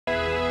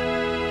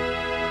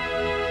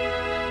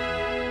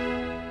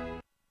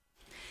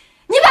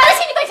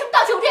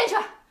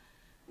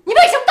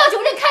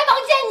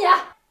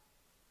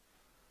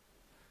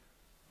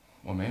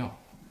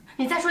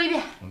你再说一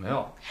遍。我没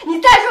有。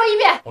你再说一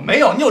遍。我没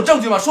有。你有证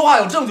据吗？说话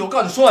有证据。我告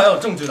诉你，说话要有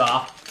证据的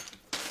啊。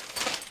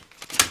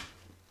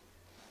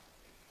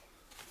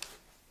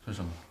这是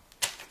什么？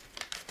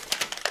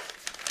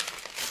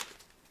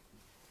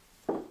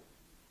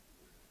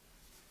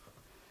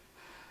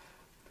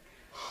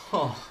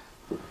哦，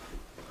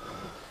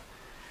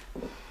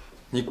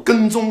你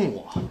跟踪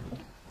我。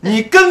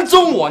 你跟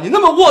踪我，你那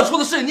么龌龊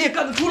的事你也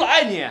干得出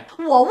来？你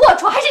我龌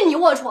龊还是你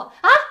龌龊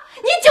啊？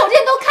你酒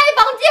店都开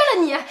房间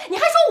了，你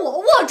还说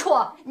我龌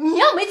龊？你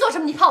要没做什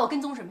么，你怕我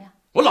跟踪什么呀？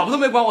我老婆都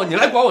没管我，你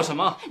来管我什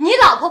么？你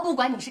老婆不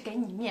管你是给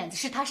你面子，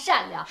是她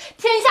善良。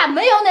天下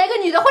没有哪个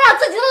女的会让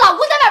自己的老公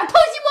在外面偷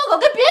鸡摸狗，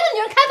跟别的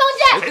女人开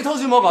房间。谁偷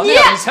鸡摸狗？那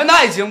是以前的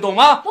爱情，懂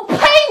吗？我呸！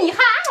你还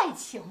爱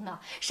情呢？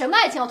什么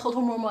爱情要偷偷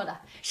摸摸的？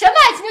什么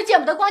爱情就见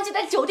不得光，就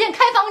在酒店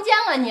开房间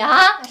了？你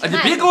啊！你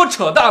别跟我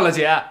扯淡了，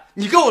姐。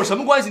你跟我有什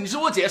么关系？你是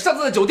我姐，上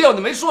次在酒店我都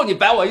没说，你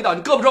摆我一道，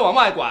你胳膊肘往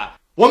外拐。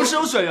我们是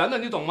有血缘的，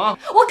你懂吗？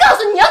我告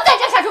诉你，你要再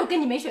这样下去，我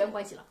跟你没血缘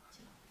关系了。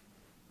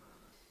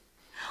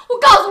 我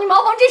告诉你，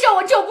毛峰，这事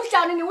我就不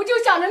想着你，我就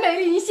想着美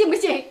丽，你信不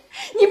信？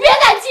你别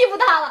再欺负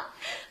她了。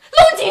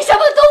龙锦什么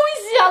东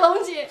西啊，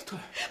龙锦？对，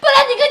本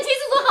来你跟齐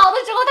思思好的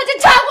时候，他就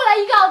插过来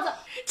一杠子，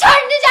插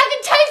人家家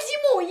跟拆积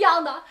木一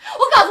样的。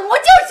我告诉你，我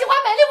就是喜欢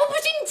美丽，我不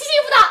许你欺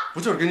负她。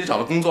不就是给你找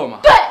了工作吗？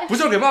对，不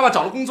就是给妈妈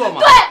找了工作吗？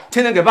对，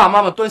天天给爸爸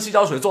妈妈端洗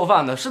脚水做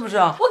饭的，是不是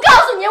啊？我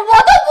告诉你，我都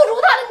不如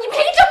她了，你凭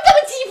什么这么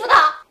欺负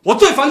她？ 我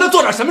最烦他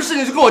做点什么事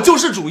情就跟我救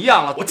世主一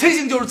样了。我天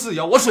性就是自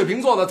由，我水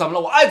瓶座的，怎么了？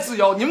我爱自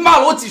由。你们骂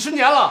了我几十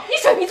年了。你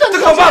水瓶座，这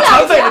可骂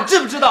残废了，你知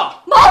不知道？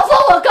毛峰，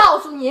我告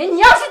诉你，你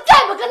要是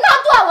再不跟他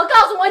断，我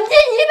告诉我，你这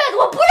一辈子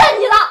我不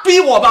认你了。逼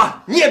我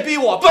吧，你也逼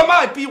我，爸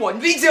妈也逼我，你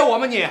理解我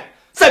吗？你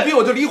再逼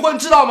我就离婚，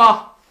知道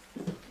吗？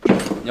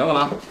你要干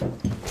嘛？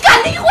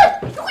敢离婚？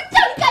我叫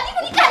你敢离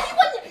婚，你敢离婚？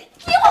你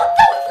离婚我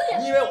揍死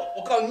你！你以为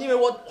我告诉你，你以为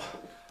我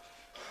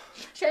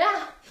谁呀？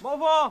毛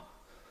峰，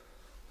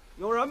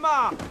有人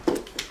吗？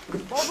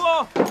 毛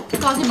峰，我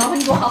告诉你，毛峰，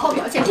你给我好好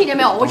表现，听见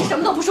没有？我是什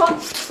么都不说。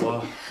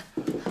我，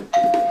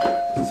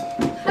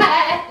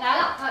哎，来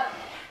了！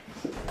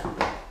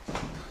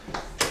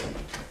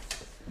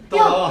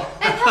哟，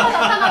哎，看爸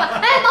爸，看爸爸！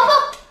哎，毛峰，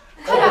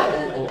快点！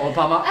我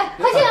爸妈，哎，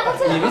快进来，快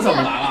进来！你们怎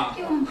么来了？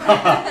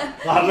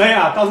俺们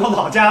呀，刚从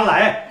老家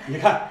来，你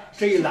看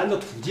这一篮子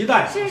土鸡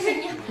蛋，是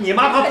你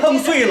妈怕碰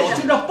碎了，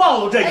就这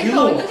抱了这一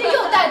路。你这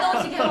又带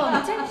东西给我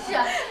们，真是！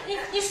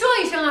你说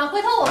一声啊，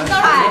回头我们到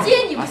时候接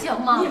你不行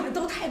吗？你们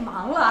都太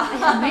忙了。哎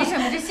呀，没什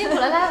么，这辛苦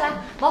了。来，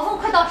毛峰，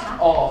快倒茶。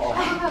哦，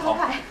哎，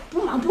快！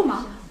不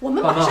忙，我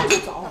们马上就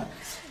走。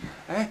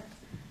哎，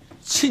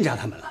亲家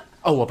他们了。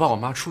哦，我爸我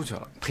妈出去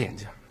了，配眼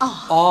镜。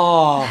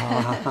哦，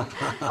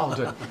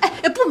对。哎，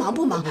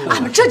不忙，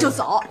俺们这就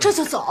走。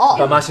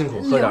爸妈辛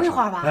苦，喝点留一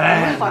会儿吧，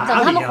哎，留一会儿，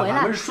等他们回来。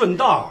俺们顺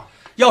道。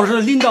 要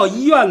是拎到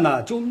医院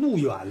呢，就路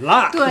远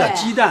了，对，那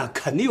鸡蛋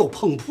肯定有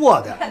碰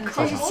破的。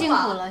真是辛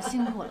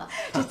苦了。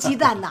这鸡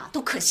蛋呐，都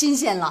可新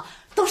鲜了，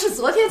都是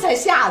昨天才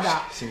下的。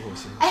辛苦。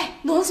哎，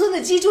农村的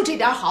鸡就这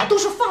点好，都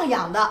是放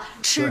养的，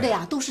吃的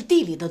呀都是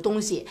地里的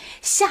东西，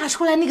下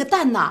出来那个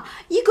蛋呐，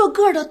一个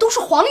个的都是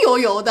黄油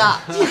油的。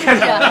是不是？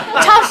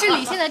超市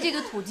里现在这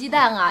个土鸡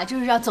蛋啊，就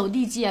是要走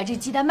地鸡啊，这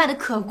鸡蛋卖的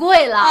可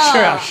贵了。是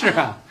啊。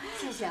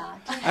谢谢啊。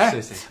哎，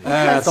谢谢。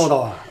哎，豆豆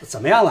啊，怎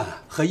么样了？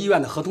和医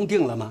院的合同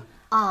定了吗？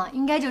 啊，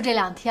应该就这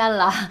2天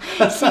了，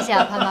谢谢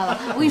啊，潘爸爸。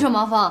我跟你说，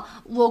毛峰，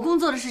我工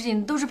作的事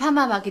情都是潘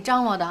爸爸给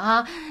张罗的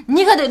啊，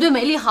你可得对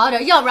美丽好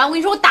点，要不然我跟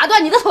你说，我打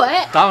断你的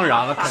腿。当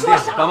然了，肯定。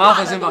爸妈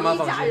放心，爸妈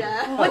放心。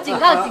我警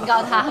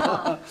告他。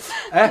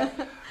哎，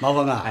毛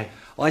峰啊，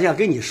我想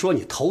跟你说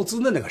你投资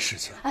的那个事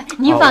情。哎，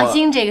您放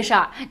心，这个事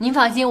儿您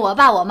放心，我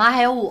爸、我妈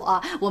还有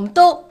我们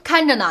都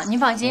看着呢。您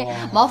放心，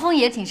毛峰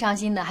也挺上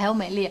心的，还有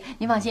美丽，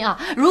您放心啊。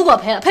如果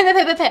赔了，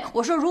呸！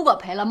我说如果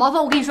赔了，毛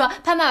峰，我跟你说，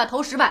潘爸爸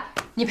投10万，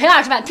你赔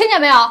20万，听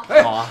见没有？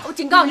哎，好啊。我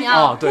警告你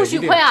啊，不许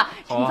亏啊！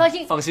你放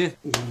心，放心。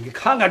你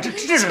看看这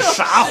是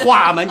啥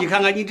话吗？你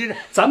看看你这是，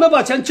咱们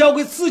把钱交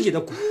给自己的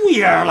姑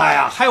爷了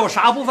呀，还有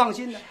啥不放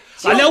心的？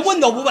俺连问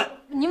都不问。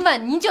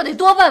 您就得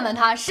多问问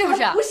他，是不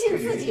是？不信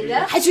自己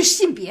人，还去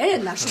信别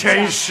人呢，是不是？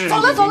真是。走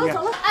了。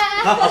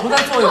哎，不再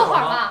坐一会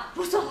儿吧？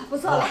不坐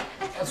了。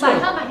晚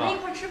上一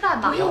块吃饭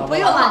吧？不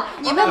用了，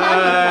你们忙。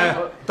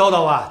豆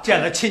豆啊，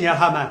见了亲家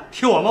他们，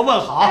替我们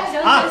问好啊！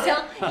行，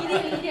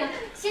一定，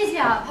谢谢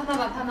啊，潘爸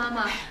爸、潘妈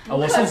妈。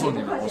我送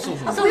你们，我送。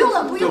不用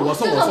了，我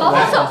送。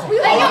不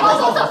用，哎呀，毛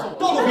峰送。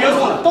豆豆别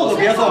送了，豆豆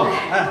别送了，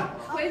哎。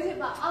回去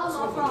吧，啊，毛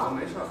峰，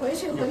没事，回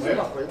去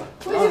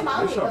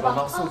忙你的吧。爸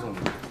妈送你。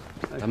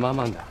 咱慢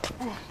慢点。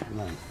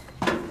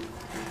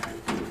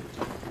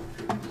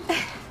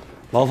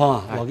毛峰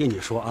啊，我跟你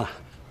说啊，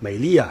美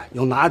丽啊，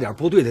有哪点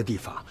不对的地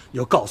方，你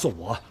就告诉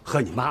我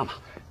和你妈妈，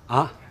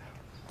啊。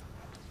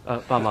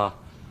爸妈，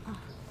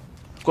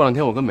过2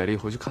天我跟美丽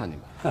回去看你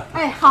们。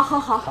哎，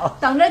好，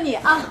等着你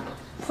啊，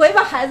回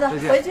吧，孩子，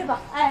回去吧，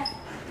哎。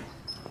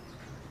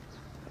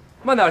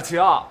慢点骑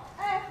啊。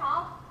 哎，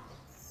好，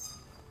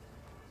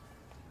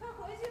快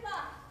回去吧。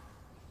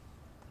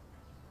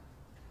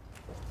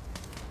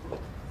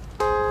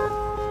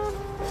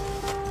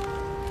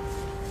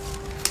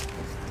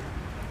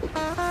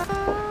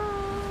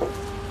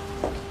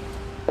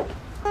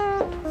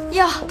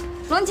哟，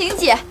龙井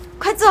姐，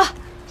快坐。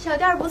小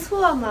店不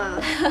错嘛，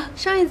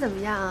生意怎么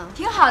样啊？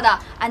挺好的，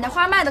俺的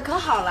花卖的可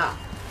好了。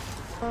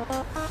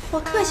我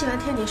可喜欢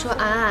听你说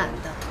俺俺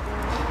的。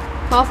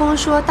毛峰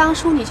说，当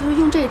初你就是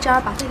用这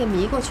招把他给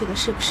迷过去的，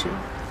是不是？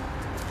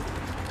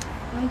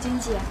龙井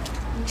姐，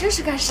你这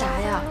是干啥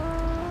呀？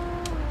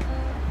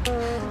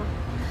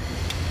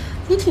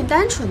你挺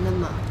单纯的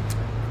嘛。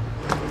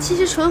其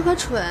实纯和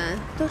蠢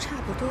都差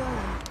不多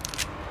啊。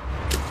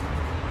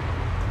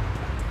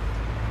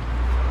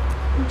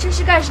你这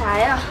是干啥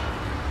呀？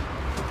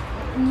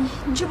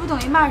你这不等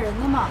于骂人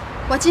的吗？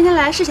我今天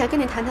来是想跟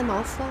你谈谈毛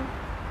峰。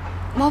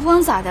毛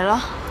峰咋的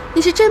了？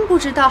你是真不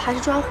知道还是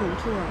装糊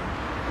涂啊？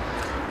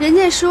人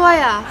家说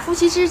呀，夫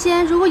妻之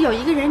间如果有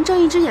一个人睁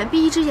一只眼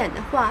闭一只眼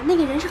的话，那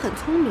个人是很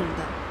聪明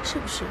的，是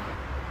不是？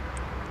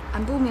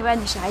俺不明白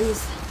你啥意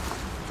思。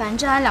反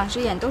正俺2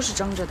只眼都是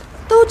睁着的。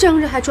都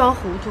睁着还装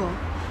糊涂？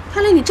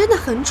看来你真的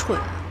很蠢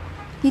啊！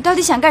你到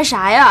底想干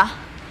啥呀？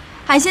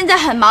俺现在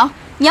很忙，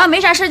你要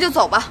没啥事就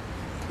走吧。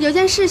有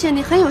件事情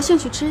你很有兴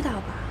趣知道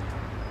吧？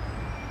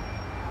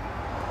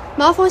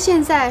毛峰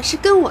现在是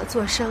跟我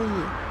做生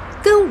意，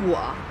跟我，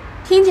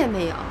听见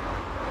没有？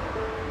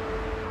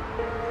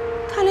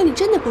看来你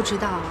真的不知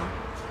道啊。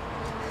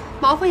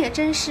毛峰也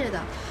真是的，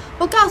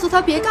我告诉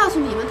他别告诉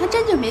你们，他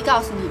真就没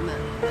告诉你们，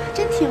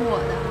真听我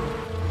的啊。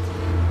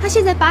他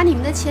现在把你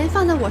们的钱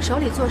放在我手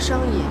里做生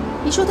意，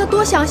你说他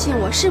多相信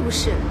我是不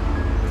是？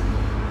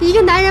一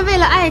个男人为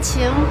了爱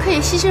情可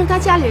以牺牲他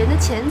家里人的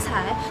钱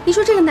财，你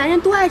说这个男人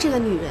多爱这个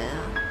女人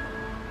啊？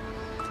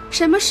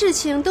什么事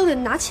情都得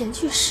拿钱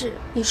去试，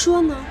你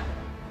说呢？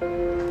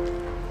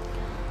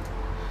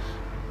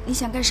你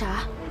想干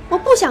啥？我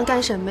不想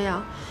干什么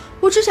呀，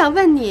我只想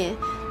问你，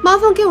毛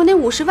峰给我那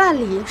50万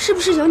里是不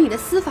是有你的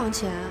私房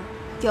钱啊？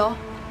有。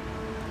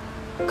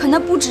可那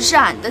不只是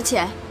俺的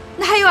钱，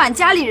那还有俺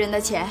家里人的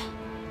钱。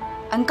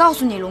俺告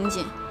诉你，龙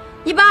锦，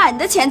你把俺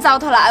的钱糟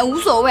蹋了，俺无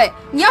所谓；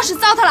你要是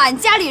糟蹋了俺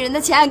家里人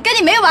的钱，俺跟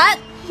你没完。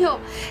哟，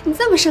你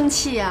这么生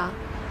气呀？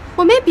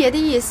我没别的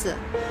意思，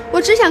我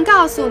只想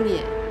告诉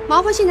你，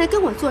毛峰现在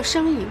跟我做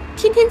生意，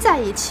天天在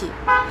一起，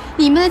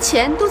你们的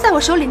钱都在我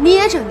手里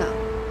捏着呢，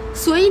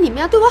所以你们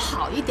要对我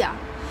好一点。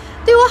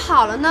对我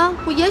好了呢，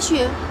我也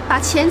许把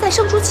钱再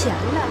生出钱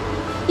来；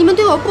你们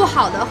对我不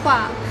好的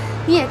话，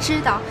你也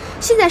知道，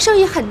现在生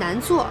意很难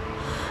做，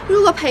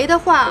如果赔的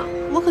话，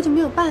我可就没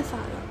有办法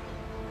了。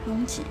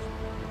龙锦，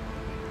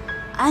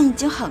俺已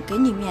经很给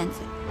你面子。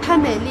潘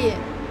美丽，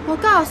我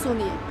告诉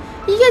你，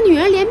一个女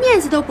人连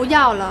面子都不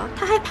要了，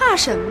她还怕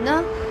什么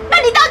呢？那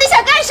你到底想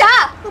干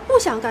啥？我不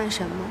想干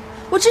什么，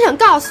我只想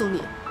告诉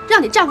你，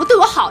让你丈夫对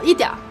我好一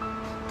点。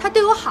他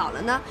对我好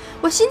了呢，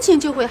我心情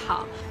就会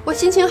好，我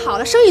心情好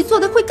了，生意做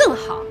得会更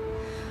好。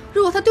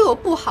如果他对我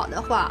不好的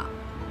话，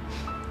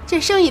这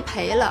生意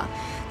赔了，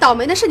倒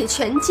霉的是你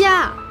全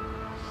家。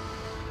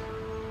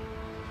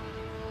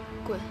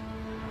滚！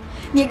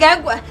你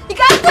敢滚？你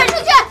敢滚出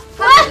去！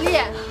潘美丽，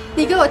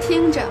你给我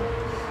听着，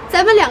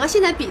咱们2个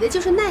现在比的就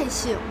是耐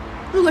性，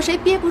如果谁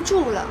憋不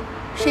住了，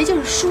谁就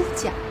是输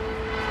家。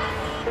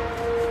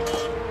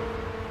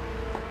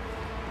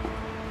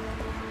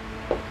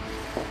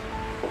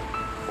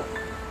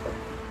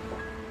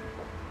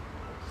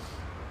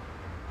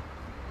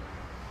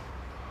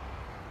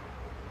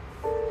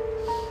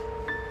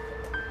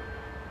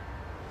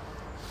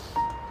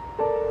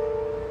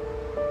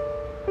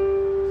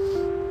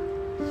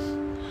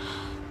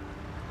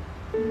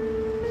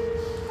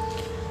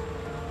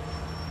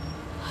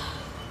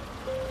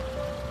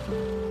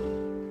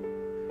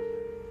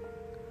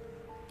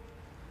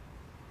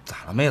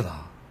妹子，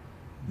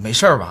没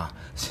事吧？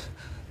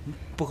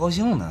不高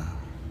兴呢？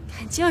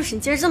就是，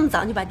你今儿这么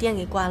早就把店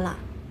给关了。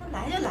那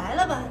来就来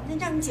了吧，那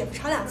让你姐夫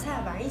炒2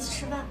菜，晚上一起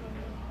吃饭。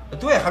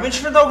对，还没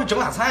吃到，给整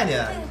俩菜呢。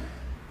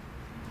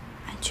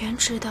俺全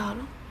知道了。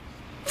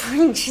不是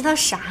你知道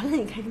啥了？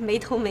你看这没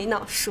头没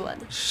脑说的。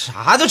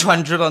啥就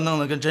全知道，弄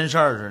得跟真事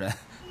儿似的。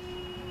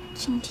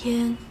今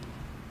天，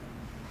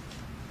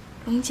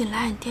龙锦来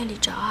俺店里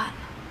找俺了。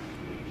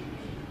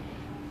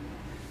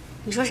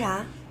你说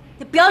啥？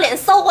那不要脸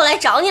骚货来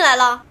找你来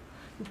了？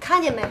你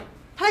看见没？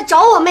他来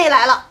找我妹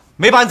来了。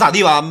没把你咋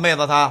地吧，妹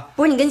子他？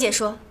不是你跟姐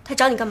说，他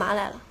找你干嘛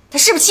来了？他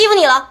是不是欺负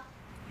你了？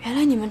原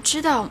来你们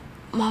知道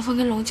毛峰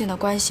跟龙锦的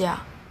关系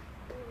啊？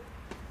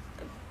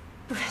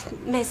不是，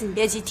妹子你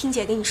别急，听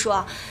姐跟你说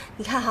啊。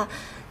你看哈，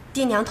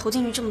爹娘投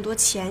进去这么多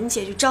钱，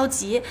姐就着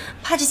急，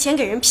怕这钱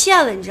给人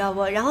骗了，你知道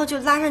不？然后就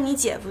拉上你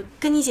姐夫，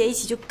跟你姐一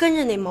起就跟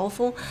着那毛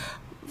峰，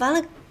完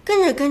了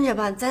跟着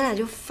吧，咱俩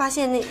就发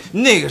现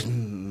那个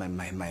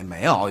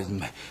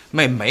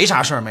没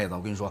啥事儿，妹子，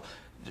我跟你说，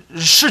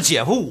是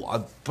姐夫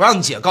我不让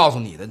你姐告诉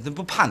你的，这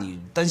不怕你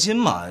担心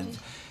吗？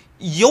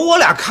有我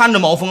俩看着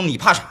毛峰，你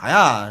怕啥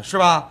呀？是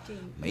吧？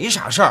没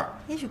啥事儿。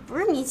也许不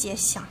是你姐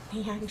想那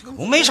样，你说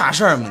不没啥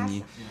事儿吗？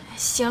你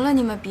行了，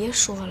你们别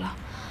说了，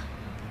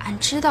俺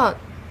知道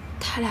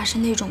他俩是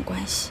那种关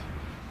系，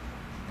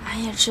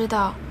俺也知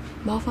道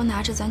毛峰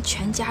拿着咱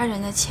全家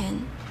人的钱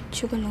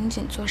去跟龙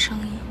锦做生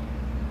意。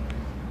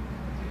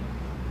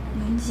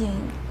龙锦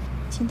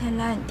今天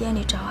来俺店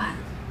里找俺，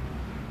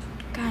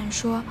跟俺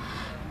说，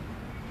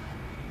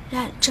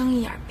让俺睁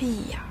一眼闭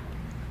一眼，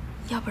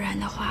要不然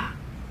的话，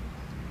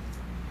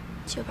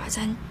就把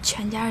咱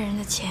全家人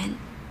的钱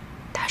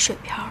打水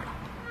漂了。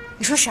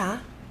你说啥？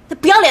那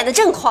不要脸的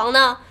正狂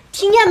呢，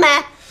听见没？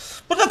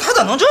不是，他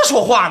咋能这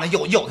说话呢？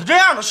有他这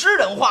样的是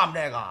人话吗？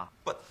这个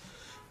不，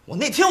我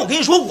那天我跟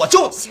你说，我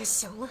就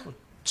行了，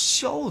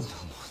笑他。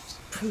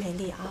不是美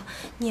丽啊，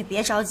你也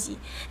别着急，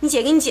你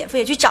姐跟你姐夫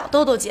也去找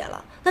豆豆姐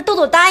了，那豆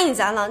豆答应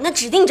咱了，那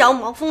指定找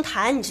毛峰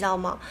谈，你知道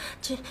吗？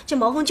这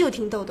毛峰就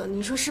听豆豆，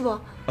你说是不？啊，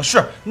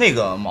是那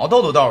个毛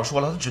豆豆倒是说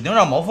了，他指定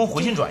让毛峰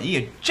回心转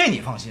意，这你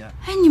放心。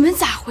哎，你们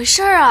咋回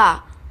事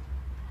啊？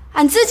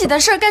俺自己的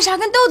事儿干啥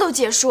跟豆豆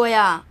姐说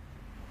呀？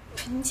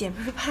你姐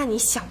不是怕你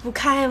想不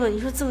开吗？你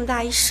说这么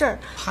大一事儿，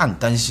怕你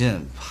担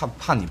心，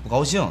怕你不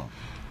高兴。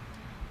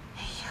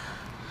哎呀，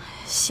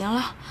行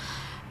了，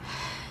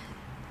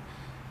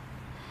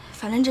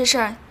反正这事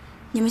儿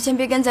你们先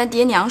别跟咱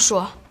爹娘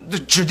说。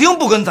指定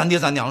不跟咱爹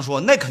咱娘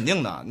说，那肯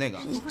定的。那个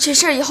这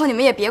事儿以后你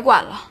们也别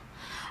管了，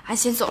俺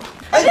先走了。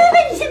哎，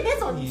你先别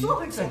走，你坐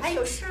会儿，姐还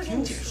有事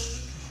跟你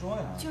说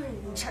呀。就是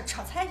你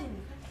炒菜去，你。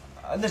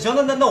啊，那行，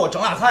那我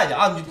整俩菜去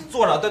啊，你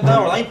坐着，待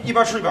会儿咱一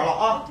边吃一边唠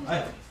啊。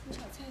哎。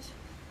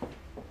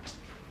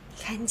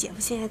看你姐夫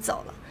现在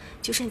走了，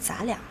就剩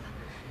咱俩了。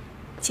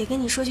姐跟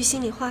你说句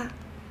心里话，哎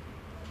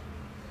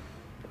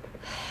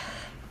呀，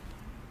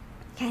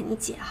看你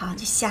姐哈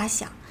就瞎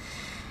想，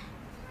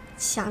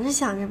想着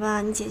想着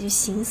吧，你姐就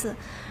寻思，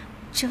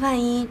这万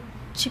一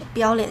这不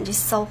要脸这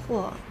骚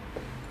货，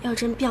要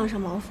真傍上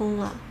毛峰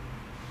了，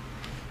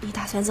你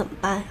打算怎么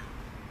办呀？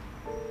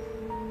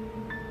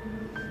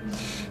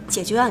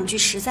姐就要你句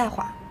实在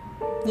话，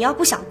你要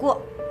不想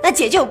过，那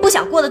姐就有不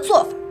想过的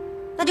做法，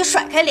那就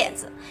甩开脸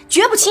子。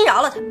绝不轻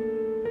饶了他。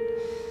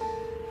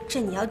这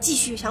你要继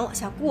续想往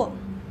下过，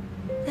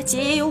那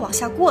姐也有往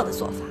下过的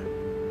做法。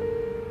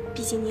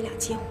毕竟你俩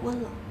结婚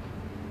了，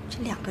这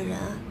两个人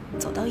啊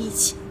走到一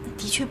起，那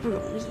的确不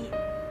容易。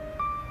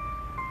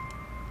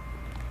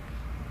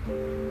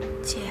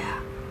姐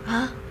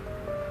啊，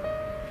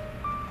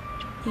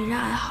你让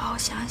俺好好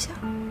想想，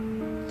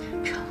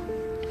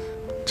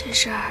这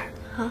事儿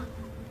啊，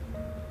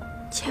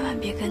千万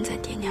别跟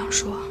咱爹娘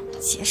说。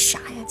姐傻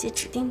呀，姐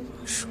指定不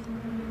能说。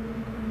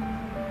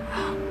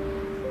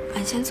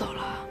俺先走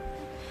了。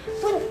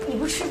不，你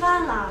不吃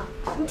饭了？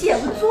你姐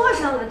夫坐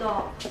上了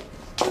都。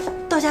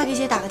到家给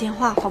姐打个电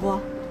话，好不？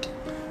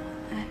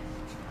哎，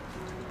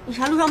你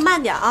啥路上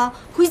慢点啊，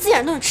回去自己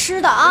弄点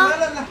吃的啊。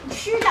来，你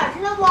吃点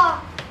知道不？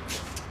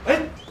哎，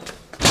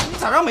你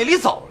咋让美丽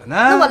走了呢？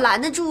那我拦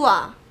得住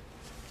啊！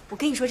我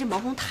跟你说，这毛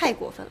峰太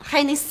过分了，还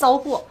有那骚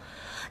货，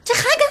这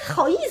还敢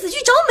好意思去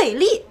找美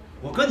丽？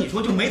我跟你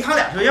说，就没他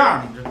俩这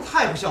样，你这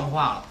太不像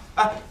话了。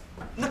哎。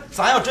那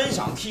咱要真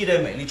想替这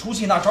美丽出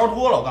气，那招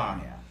多了。我告诉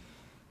你，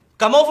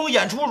赶毛峰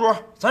演出时候，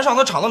咱上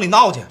他厂子里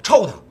闹去，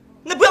臭他。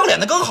那不要脸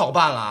的更好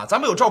办了，咱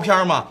不有照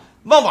片吗？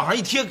往网上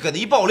一贴，给他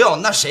一爆料，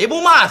那谁不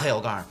骂他呀？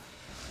我告诉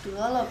你，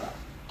得了吧。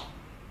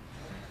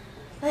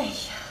哎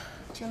呀，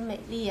这美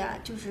丽啊，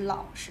就是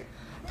老实。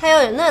她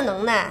要有那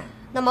能耐，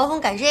那毛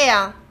峰敢这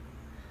样？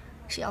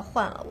只要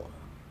换了我，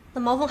那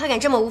毛峰还敢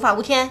这么无法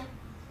无天？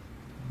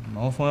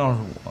毛峰要是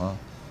我，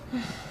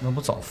那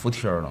不早服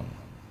帖了吗？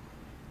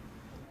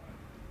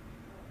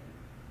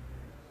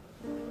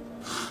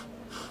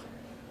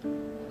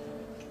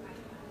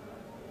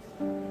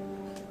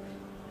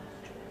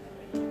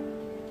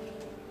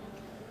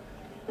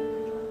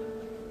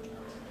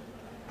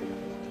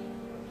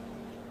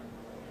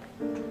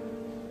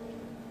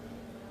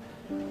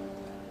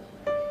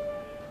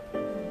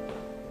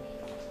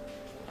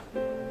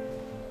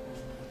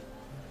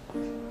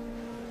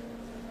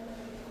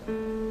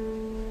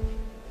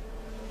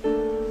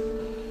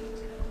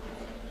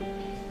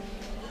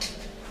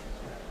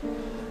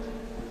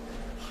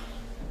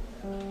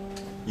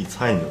一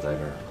猜你就在这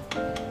儿了，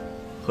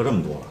喝这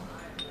么多了。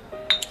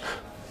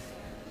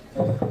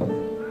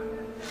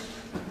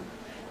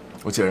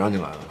我姐让你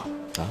来了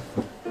啊？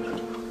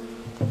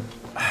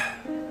哎，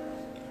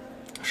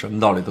什么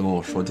道理都跟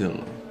我说尽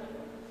了。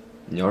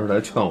你要是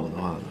来劝我的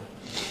话呢，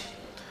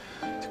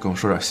就跟我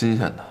说点新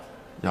鲜的，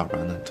要不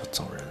然呢就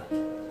走人，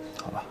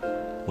好吧？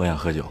我想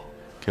喝酒，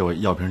给我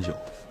要瓶酒，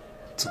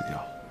自己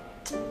要。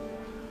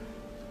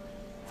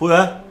服务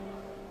员，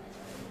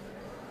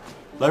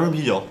来瓶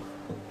啤酒，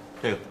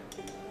这个。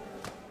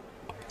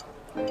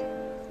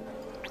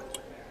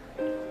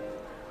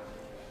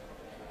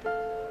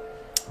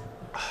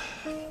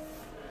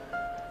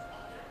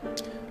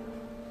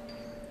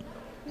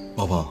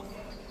毛峰，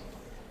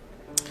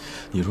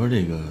你说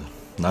这个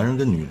男人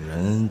跟女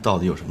人到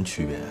底有什么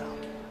区别啊？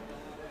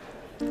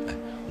哎，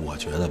我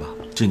觉得吧，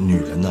这女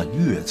人呢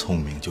越聪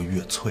明就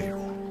越脆弱，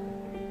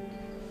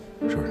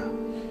是不是？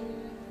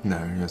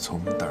男人越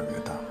聪明胆儿越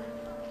大，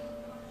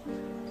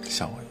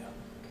像我一样。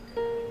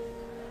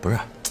不是，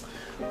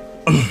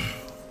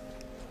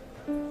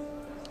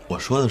我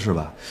说的是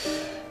吧，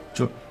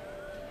就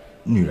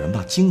女人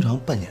吧，经常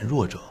扮演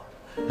弱者，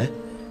哎，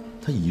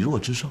她以弱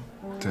制胜。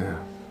对呀。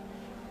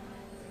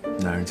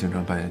男人经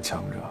常扮演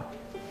强者，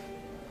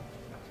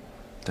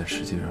但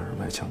实际上是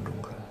外强中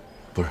干。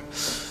不是，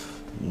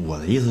我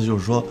的意思就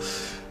是说，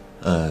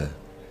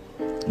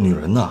女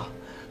人呐，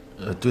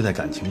对待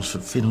感情是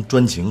非常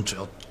专情，只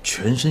要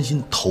全身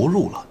心投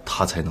入了，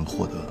她才能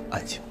获得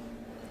爱情。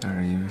但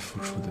是因为付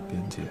出的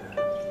边界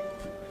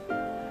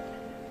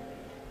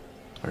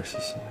而喜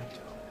新厌旧。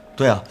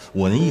对啊，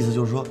我的意思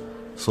就是说，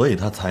所以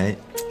她才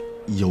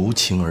由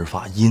情而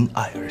发，因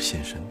爱而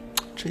献身，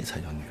这才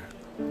叫女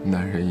人。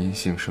男人因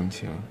性生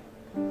情，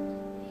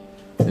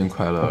因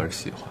快乐而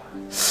喜欢。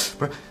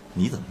不是，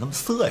你怎么那么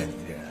色呀？你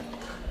这人，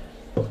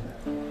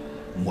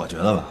我觉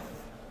得吧，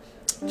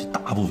这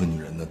大部分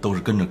女人呢都是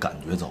跟着感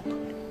觉走的，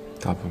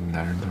大部分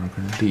男人都是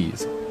跟着利益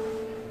走，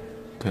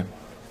对吗？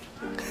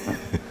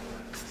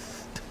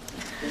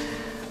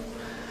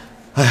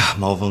哎呀，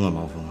毛峰啊，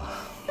毛峰啊，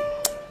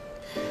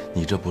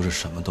你这不是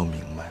什么都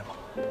明白吗？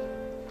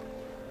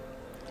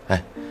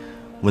哎，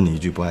问你一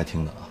句不爱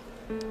听的啊，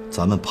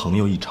咱们朋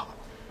友一场，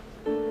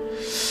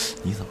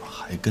你怎么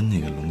还跟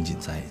那个龙锦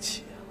在一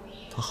起啊？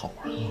他好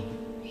玩吗？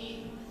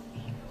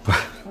不是，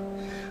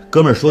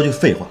哥们儿说句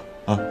废话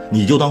啊，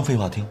你就当废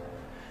话听。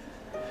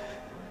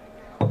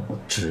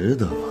值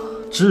得吗？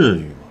至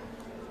于吗？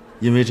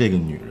因为这个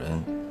女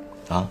人，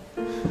啊，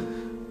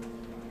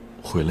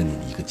毁了你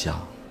一个家，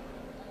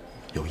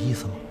有意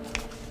思吗？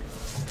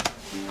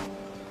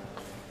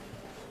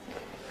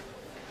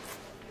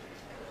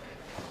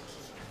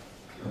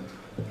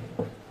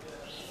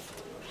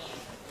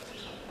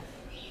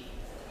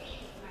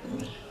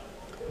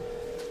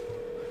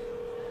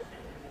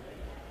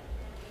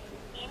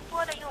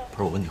不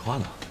是，我问你话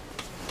呢，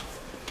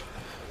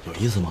有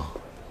意思吗？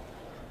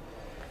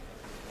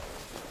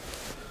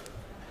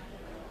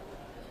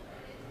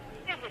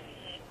对不起，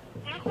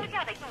您呼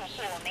叫的用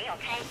户没有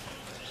开机。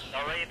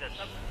Sorry, the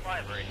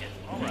subscriber is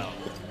overall.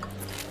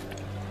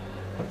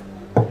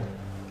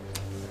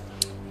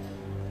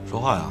 说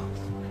话呀！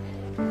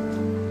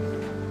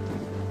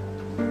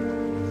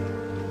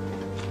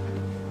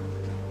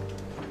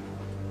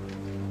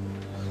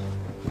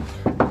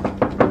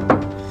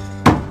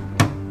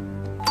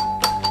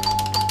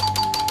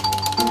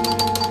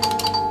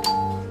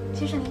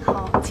先生您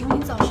好，请问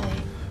您找谁？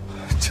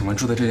请问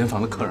住在这间房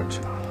的客人去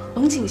哪儿了？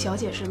龙井小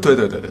姐是吗？对。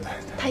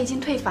她已经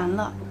退房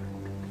了。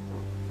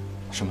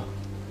什么？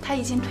她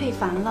已经退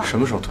房了。什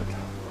么时候退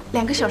的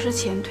2个小时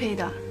前退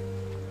的。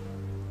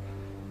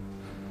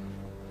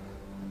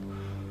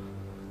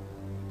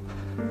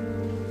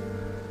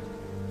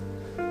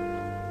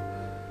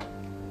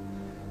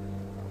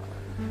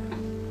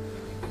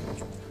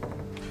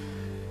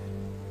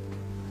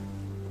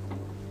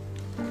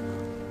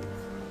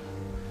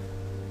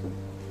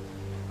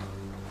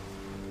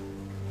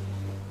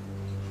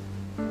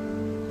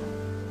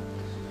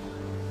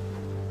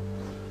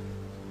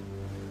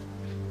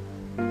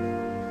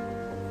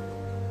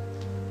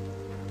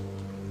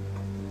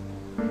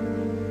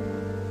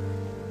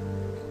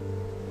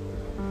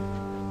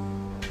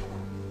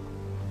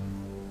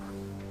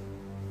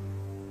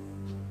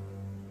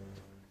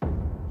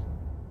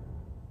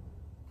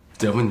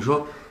姐夫，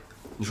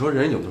你说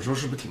人有的时候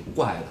是不是挺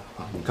怪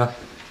的啊？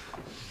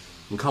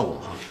你看我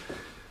哈，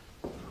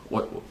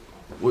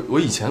我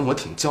以前我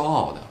挺骄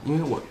傲的，因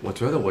为我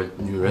觉得我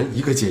女人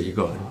一个接一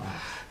个的，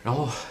然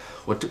后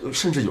我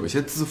甚至有一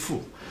些自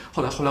负。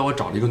后来我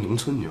找了一个农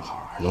村女孩，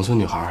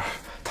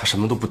她什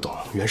么都不懂，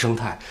原生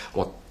态，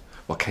我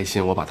开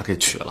心，我把她给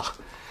娶了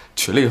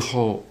以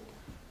后，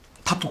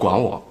她不管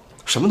我，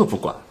什么都不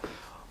管，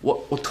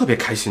我特别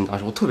开心，当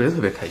时我特别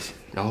开心，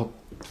然后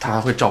她还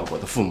会照顾我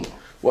的父母。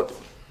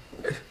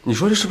你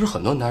说这是不是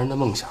很多男人的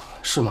梦想？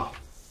是吗？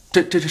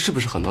这是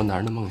不是很多男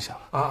人的梦想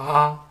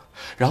啊？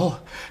然后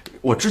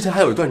我之前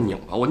还有一段拧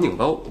巴，我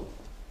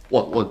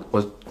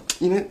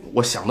因为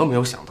我想都没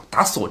有想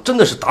到，真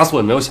的是打死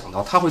我也没有想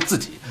到他会自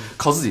己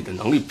靠自己的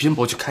能力拼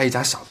搏去开一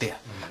家小店，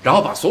然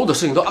后把所有的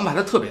事情都安排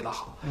得特别的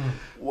好。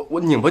我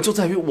拧巴就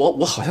在于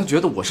我好像觉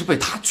得我是被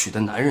他娶的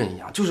男人一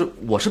样，就是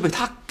我是被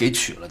他给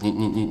娶了。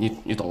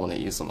你懂我那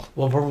意思吗？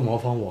我不是毛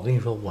峰，我跟你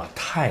说，我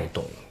太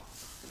懂了。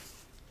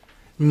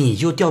你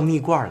就掉蜜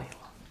罐里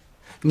了，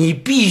你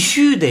必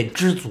须得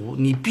知足，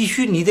你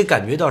得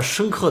感觉到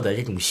深刻的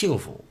这种幸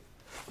福。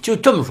就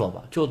这么说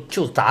吧，就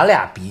咱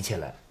俩比起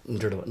来，你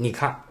知道吧？你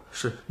看，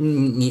是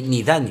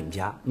你在你们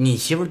家，你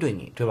媳妇对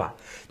你，对吧？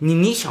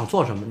你想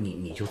做什么，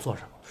你就做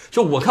什么。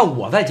就我看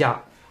我在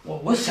家，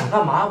我想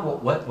干嘛，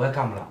我也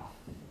干不了。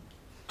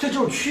这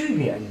就是区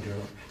别，你知道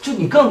吗？就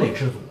你更得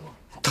知足。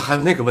他还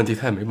有那个问题，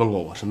他也没问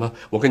过我什么。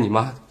我跟你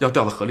妈要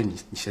掉到河里，你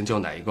先救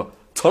哪一个？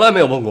从来没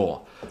有问过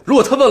我。如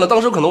果他问了，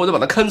当时可能我就把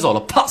他看走了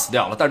 ，pass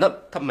掉了。但是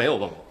他没有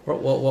问我。不是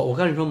我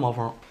跟你说，毛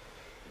峰，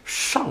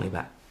上礼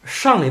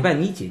拜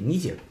你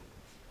姐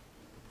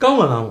刚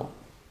问完我，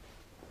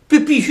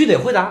必须得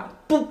回答，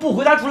不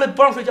回答出来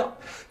不让睡觉。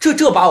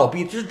这把我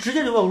逼，直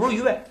接就问我说：“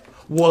于卫，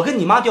我跟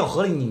你妈掉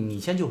河里，你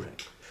先救谁？”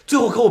最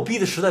后可我逼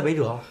得实在没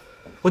辙了。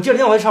我第二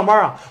天我还上班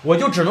啊，我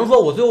就只能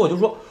说，最后我就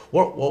说，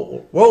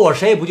我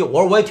谁也不救，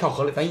我也跳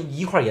河里，咱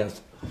一块淹死。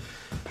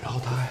然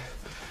后他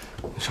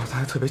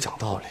还特别讲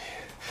道理。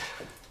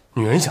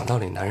女人讲道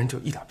理，男人就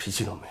一点脾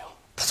气都没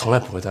有。他从来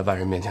不会在外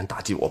人面前打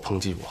击我、抨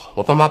击我。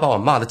我爸妈把我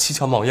骂得七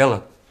窍冒烟了，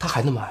他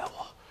还那么爱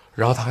我，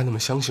然后他还那么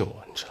相信我，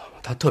你知道吗？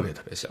他特别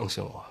相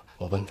信我。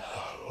我问他，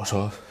我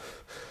说：“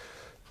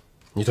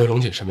你对龙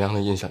锦什么样的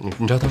印象？”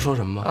你知道他说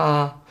什么吗？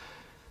啊！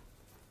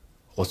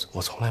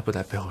我从来不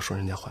在背后说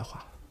人家坏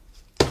话。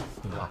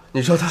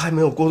你知道他还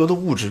没有过多的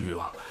物质欲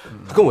望，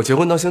他跟我结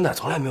婚到现在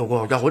从来没有跟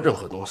我要过任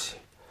何东西。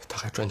他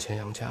还赚钱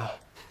养家，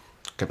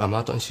给爸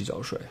妈端洗脚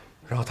水。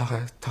然后他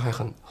还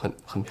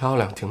很漂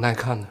亮，挺耐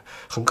看的，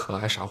很可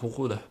爱，傻乎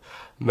乎的，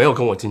没有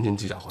跟我斤斤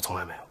计较过，从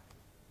来没有，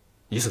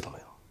一次都没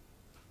有。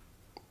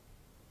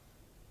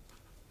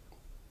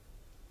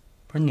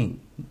不是你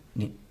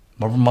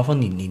毛峰，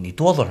你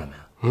哆嗦什么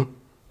呀？嗯，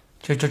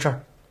这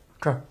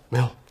儿没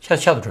有，下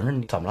嘴唇这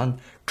你怎么了？你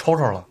抽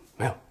了？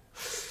没有。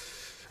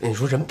你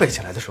说人背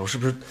起来的时候是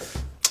不是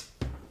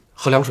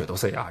喝凉水都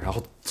塞牙，然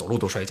后走路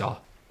都摔跤？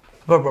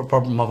不是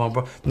毛峰，不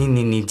是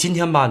你今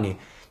天吧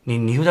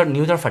你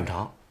有点反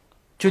常，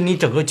就你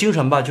整个精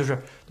神吧，就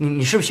是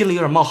你是不是心里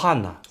有点冒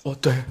汗呢？哦，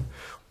对。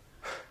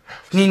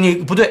你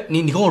不对，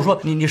你跟我说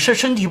你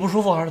身体不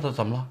舒服还是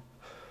怎么了？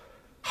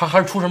还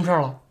是出什么事儿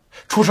了？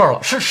出事儿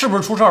了，是不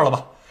是出事儿了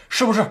吧？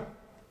是不是？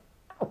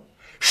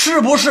是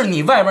不是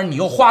你外边你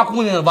又花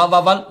姑娘完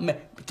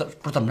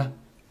怎么着？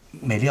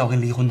美丽要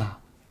跟离婚呢？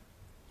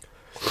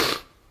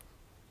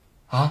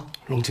啊，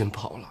龙锦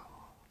跑了，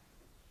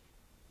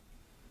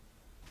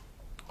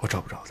我找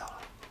不着他了。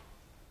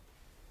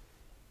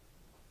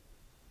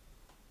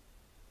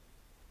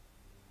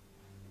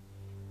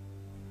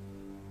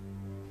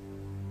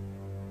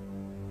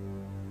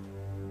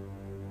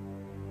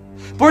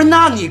不是，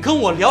那你跟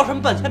我聊什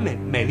么半天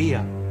美丽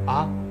啊？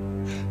啊，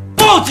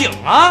报警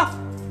啊！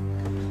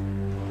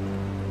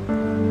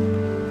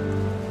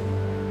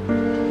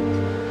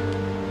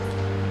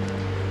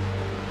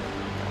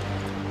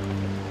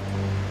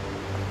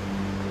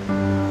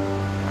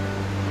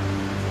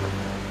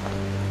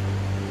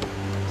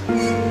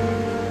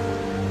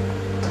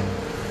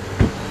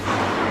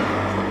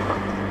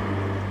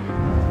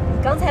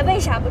你刚才为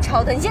啥不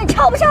抄他？你现在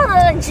抄不上他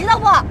了，你知道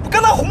不？我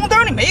刚才红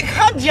灯你没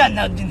看见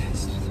呢，你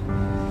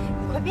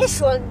快别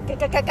说了，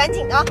赶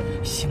紧的。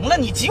行了，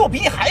你急我比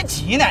你还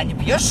急呢，你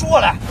别说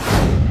了。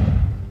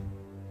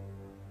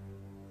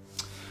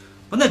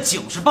不，那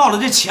警是报了，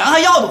这钱还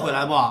要得回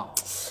来不？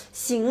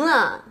行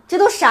了，这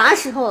都啥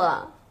时候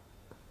了，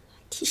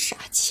提啥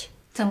气？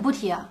怎么不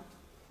提啊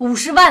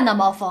？50万呢，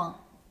毛峰，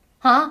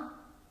啊，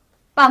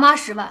爸妈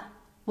10万，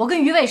我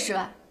跟于卫10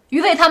万，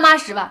于卫他妈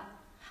10万，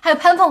还有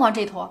潘凤凰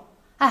这坨，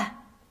哎，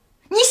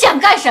你想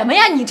干什么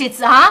呀？你这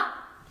次啊？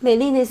美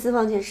丽那私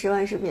房钱10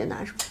万是不是也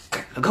拿出来？给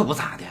了可不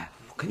咋的。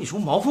我跟你说，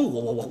毛峰，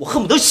我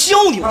恨不得削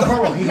你！我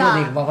跟你说，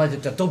那个毛峰，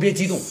都别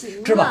激动，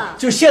知道吧？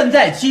就现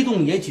在激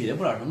动也解决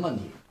不了什么问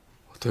题。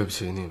对不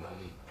起你们。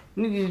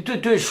你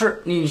对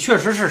是，你确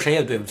实是谁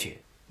也对不起。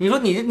你说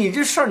你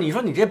这事儿，你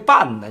说你这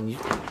办的，你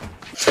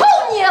臭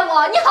你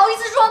我，你好意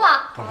思说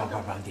吗？不，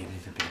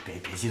别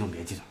激动，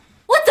别激动。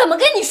我怎么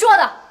跟你说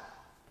的？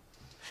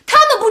他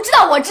们不知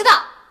道，我知道。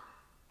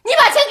你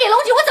把钱给龙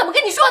锦，我怎么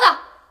跟你说的？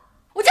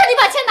我叫你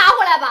把钱拿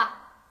回来吧。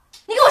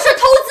你跟我说投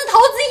资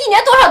1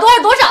年多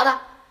少的，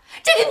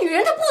这个女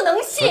人她不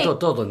能信。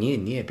豆豆，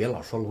你也别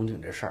老说龙井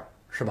这事儿，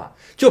是吧？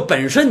就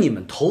本身你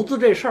们投资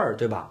这事儿，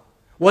对吧？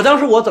我当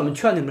时我怎么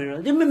劝你们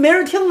人，就没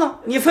人听啊！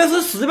你非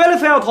死白了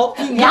非要投，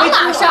两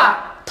码事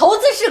儿。投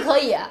资是可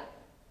以，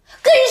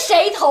跟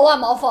谁投啊？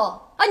毛峰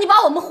啊，你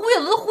把我们忽悠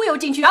的都忽悠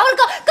进去，然后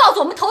告诉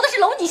我们投的是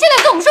龙锦，现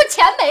在跟我们说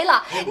钱没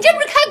了，你这不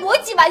是开国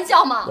际玩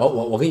笑吗？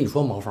我跟你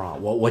说，毛峰啊，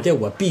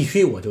我必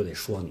须我就得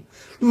说你，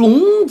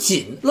龙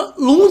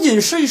锦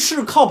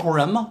是靠谱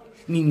人吗？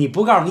你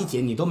不告诉你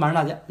姐，你都瞒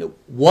着大家，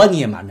你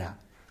也瞒着，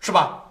是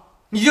吧？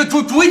你就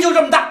主意就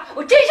这么大，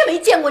我真是没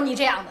见过你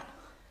这样的。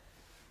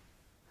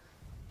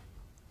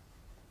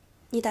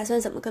你打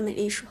算怎么跟美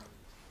丽说？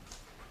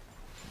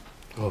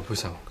我不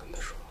想跟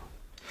她说。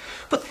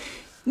不，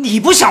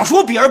你不想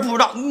说，别人不知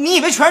道。你以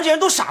为全世界人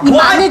都傻瓜？你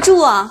瞒得住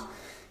啊？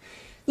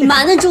你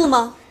瞒得住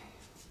吗？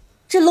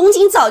这龙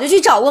锦早就去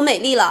找过美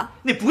丽了。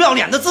那不要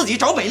脸的自己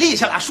找美丽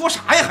去了，说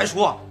啥呀？还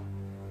说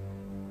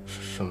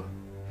什么？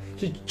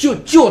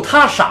就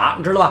他傻，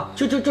你知道吧？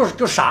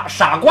就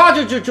傻瓜，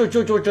就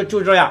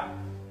这样。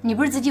你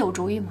不是自己有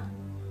主意吗？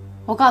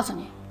我告诉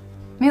你，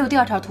没有第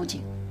二条途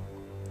径。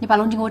你把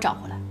龙锦给我找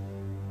回来。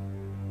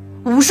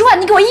50万，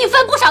你给我1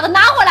分不少的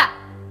拿回来。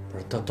不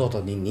是豆豆，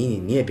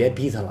你也别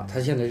逼他了，他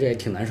现在这也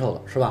挺难受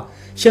的，是吧？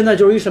现在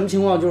就是一什么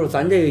情况？就是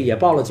咱这个也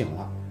报了警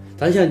了，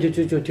咱现在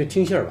就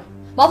听信儿吧。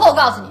毛峰，我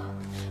告诉你，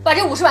把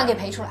这50万给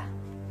赔出来。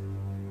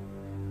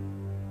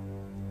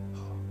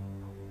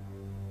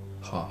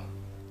好。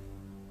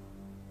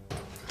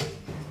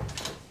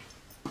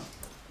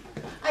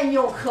哎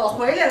呦，可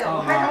回来了，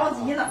我还着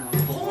急呢。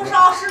红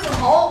烧狮子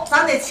头，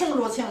咱得庆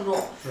祝庆祝。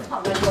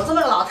有这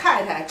么个老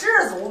太太，知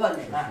足吧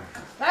你。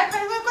来，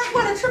快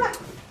过来吃吧。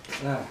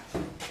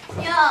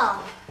哟，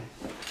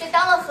这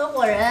当了合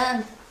伙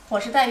人，伙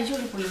食待遇就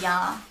是不一样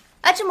啊！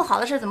哎，这么好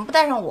的事怎么不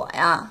带上我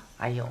呀？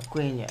哎呦，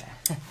闺女，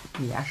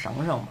你呀省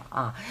省吧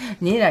啊！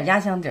你那点压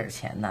箱底儿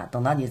钱呢，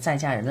等到你再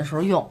嫁人的时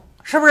候用，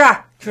是不是？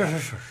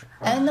是。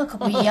哎，那可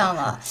不一样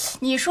了。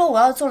你说我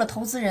要做了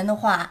投资人的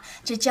话，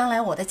这将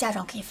来我的嫁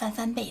妆可以翻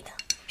倍的，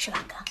是吧，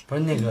哥？不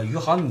是那个于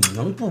豪，你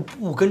能不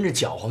跟着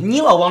搅和？你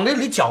老往这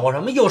里搅和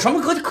什么？有什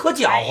么可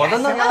搅和的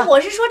呢？哎，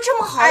我是说这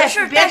么好的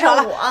事别扯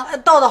了，我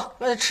豆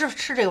豆，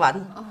吃这个丸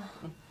子。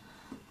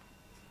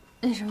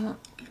那什么，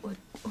我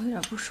有点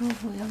不舒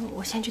服，要不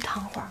我先去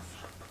躺会儿。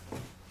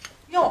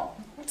哟，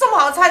这么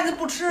好的菜你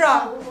不吃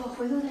啊？我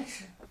回头再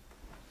吃。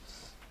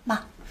妈，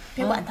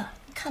别管他，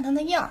看他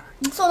那样儿，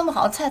你做那么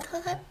好的菜，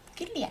他还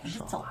给脸子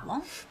走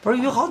了。不是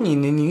于豪，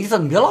你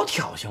怎么别老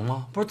挑行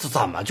吗？不是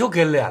怎么就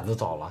给脸子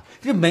走了？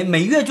这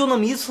每月就那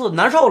么一次，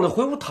难受了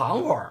回屋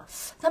躺会儿。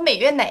他每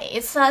月哪一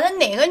次啊？那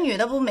哪个女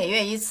的不每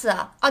月一次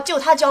啊？啊，就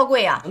她娇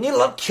贵啊！你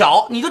老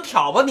挑，你就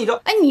挑吧，你就。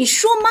哎，你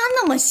说妈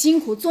那么辛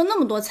苦做那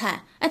么多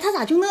菜，哎，她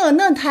咋就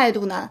那态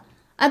度呢？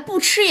哎，不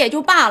吃也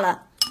就罢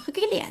了，还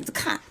给脸子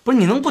看。不是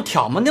你能不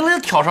挑吗？你老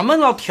挑什么？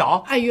老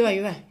挑？哎，于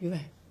伟，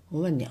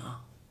我问你啊，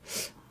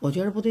我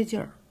觉着不对劲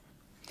儿。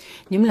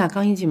你们俩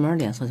刚一进门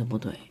脸色就不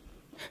对，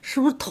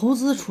是不是投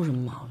资出什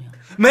么毛病？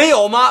没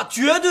有吗？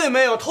绝对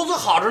没有，投资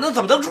好着呢，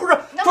怎么能出事？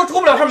说出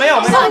不了事没有？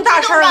这么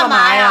大事干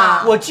嘛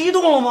呀？我激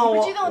动了吗？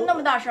不激动那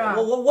么大声？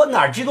我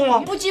哪儿激动了？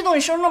你不激动，你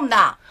声那么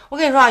大。我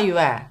跟你说啊，于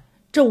伟，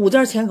这5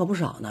件钱可不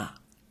少呢，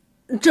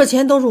这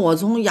钱都是我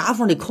从牙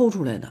缝里抠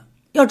出来的，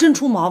要真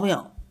出毛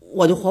病，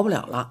我就活不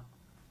了了。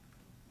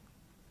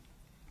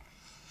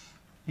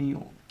哎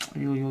呦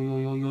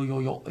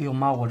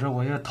妈！我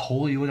这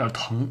头有点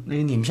疼，那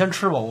个你们先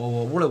吃吧，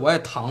我屋里我也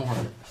躺会儿。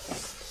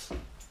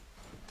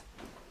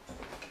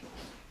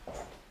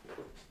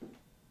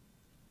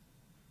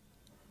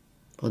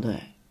不对，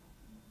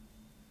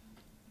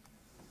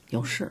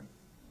有事。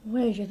我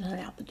也觉得他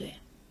俩不对，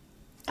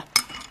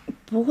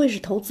不会是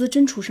投资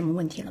真出什么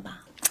问题了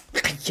吧？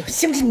哎呀，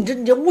行，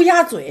你这乌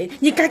鸦嘴，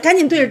你赶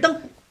紧对着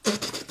灯。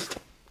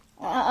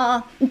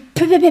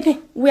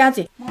呸！乌鸦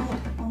嘴。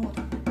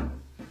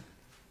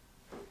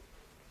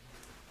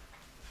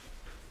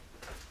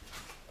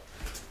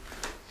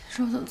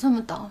说我怎么这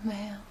么倒霉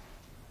啊？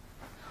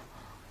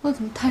我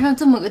怎么摊上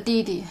这么个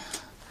弟弟？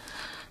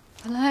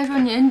本来还说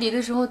年底的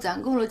时候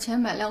攒够了钱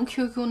买辆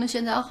QQ， 那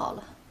现在好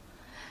了，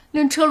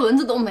连车轮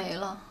子都没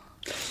了。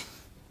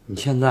你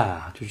现在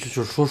啊，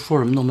就说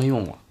什么都没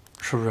用了，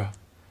是不是？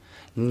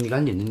你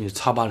赶紧的，你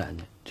擦把脸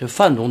去，这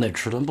饭总得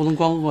吃的，不能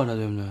光饿着，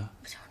对不对？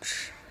不想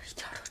吃，一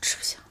点都吃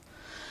不下。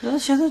那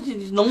现在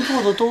你能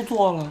做的都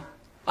做了，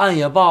案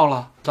也报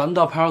了，咱们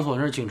到派出所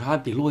那儿，警察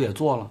笔录也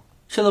做了，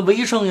现在唯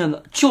一剩下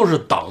的就是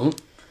等，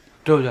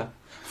对不对？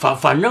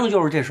反正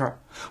就是这事儿，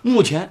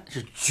目前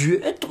是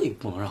绝对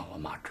不能让我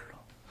妈知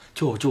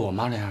道。就我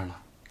妈这样的，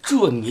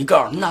这你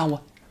告诉那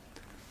我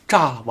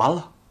炸了，完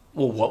了，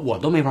我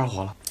都没法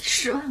活了。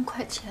10万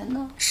块钱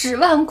呢，10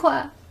万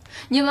块，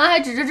你妈还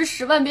指着这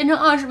10万变成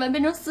20万，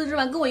变成40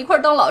万，跟我一块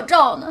当老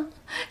赵呢。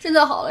现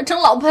在好了，成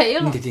老赔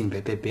了。你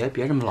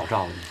别这么老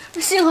赵了。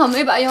幸好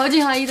没把姚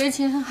静阿姨的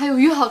钱还有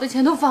约好的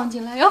钱都放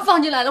进来，要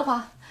放进来的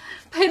话，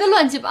赔得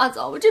乱七八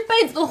糟，我这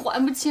辈子都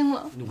还不清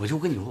了。我就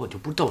跟你说，我就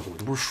不是逗你，我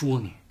就不是说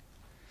你，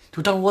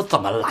就当时我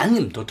怎么拦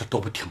你们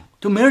都不听，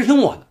就没人听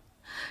我的。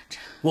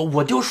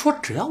我就说，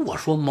只要我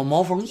说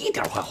毛峰一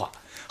点坏话，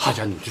好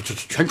家伙，你就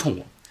全冲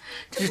我，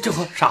这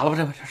回傻了吧？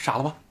这傻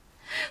了吧？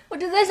我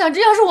正在想，这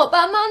要是我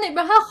爸妈那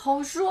边还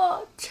好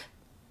说，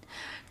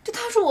这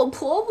她是我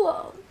婆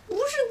婆，不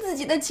是自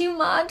己的亲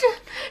妈，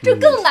这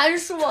更难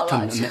说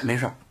了。没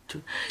事，就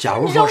假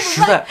如说实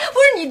在不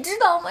是，你知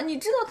道吗？你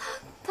知道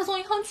他从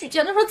银行取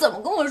钱的时候怎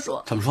么跟我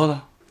说？怎么说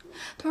的？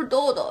他说：“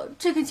豆豆，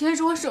这个钱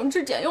是我省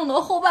吃俭用的，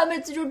我后半辈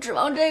子就指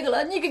望这个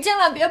了，你可千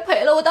万别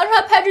赔了。”我当时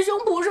还拍着胸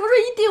脯说：“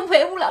一定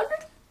赔不了。”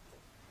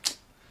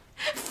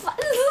这烦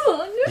死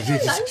了，真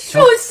是难受，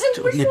心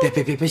不舒服。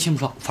你别心不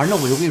爽，反正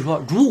我就跟你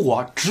说，如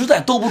果实在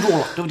兜不住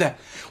了，对不对？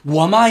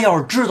我妈要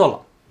是知道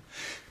了，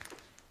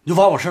你就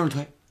往我身上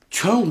推，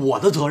全是我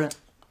的责任，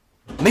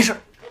没事。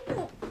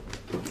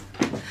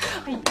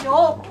哎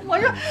呦，我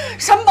这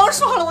什么甭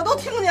说了，我都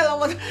听见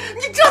了，你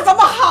这怎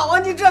么好啊？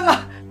你这个。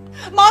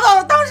毛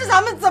豆，当时咱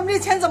们怎么这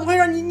钱怎么回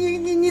事？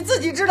你自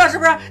己知道是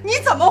不是？你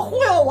怎么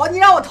忽悠我？你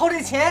让我投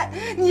这钱？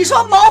你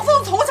说毛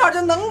峰从小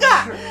就能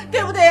干，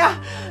对不对呀？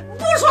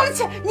不说了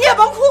钱你也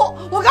甭哭，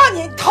我告诉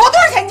你，投多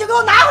少钱你就给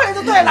我拿回来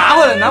就对了。拿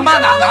回来，拿回来，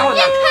拿回来，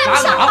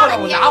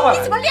拿回来！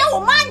你怎么连我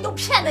妈你都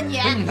骗了你？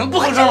你能不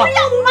吭声吗？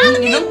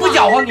你能不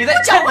搅和？你在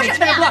搅和什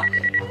么呀？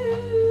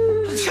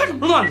欠什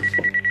么乱？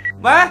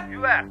喂，于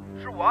卫，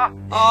是我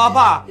啊，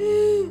爸，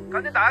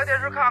赶紧打开电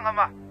视看看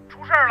吧，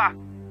出事了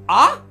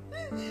啊！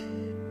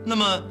那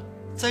么，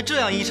在这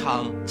样一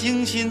场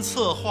精心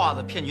策划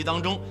的骗局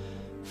当中，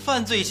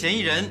犯罪嫌疑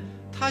人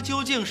他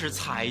究竟是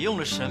采用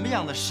了什么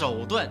样的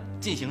手段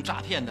进行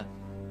诈骗的？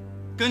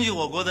根据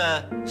我国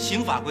的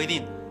刑法规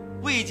定，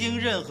未经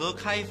任何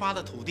开发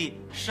的土地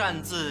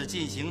擅自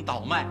进行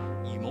倒卖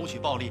以谋取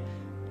暴利，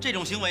这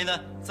种行为呢，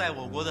在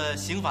我国的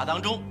刑法当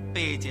中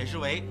被解释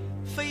为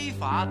非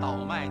法倒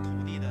卖土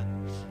地的。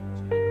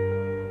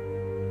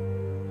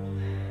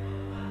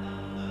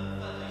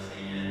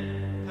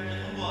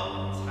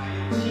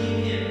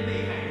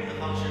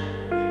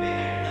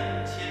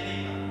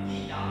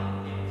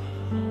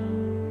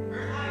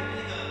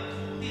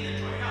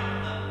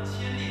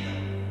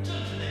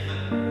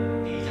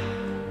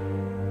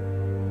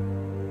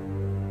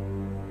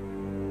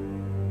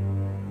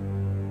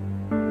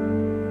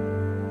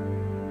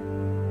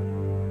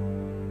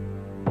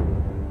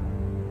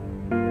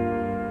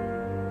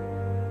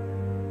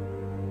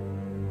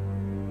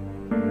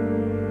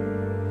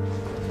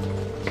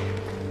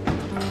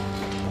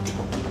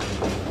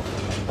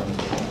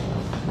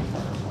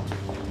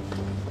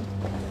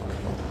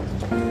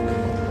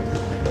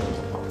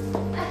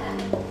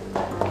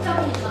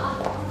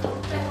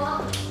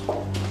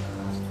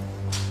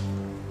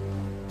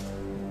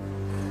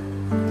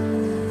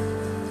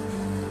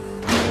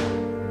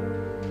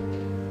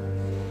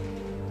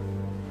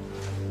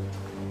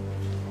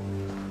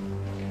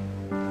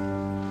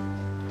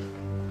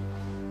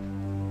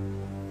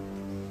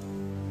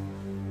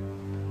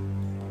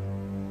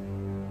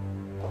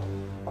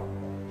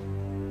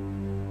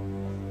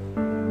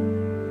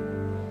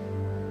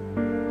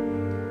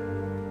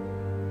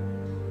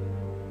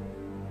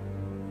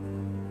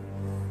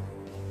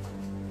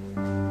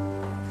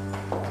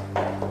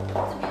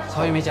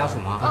陶玉梅家属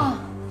吗？啊，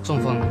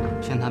中风，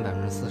偏瘫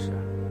40%。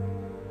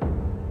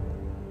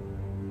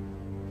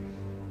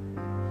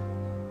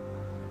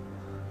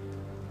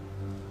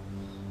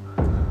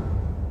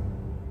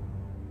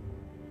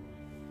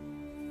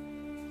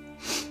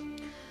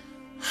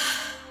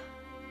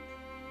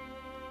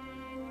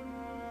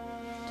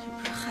这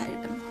不是害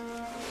人吗？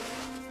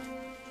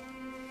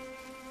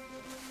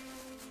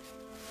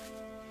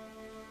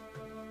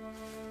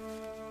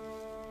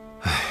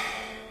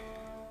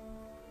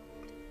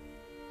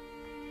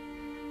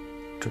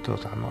这都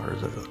咱们儿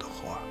子惹的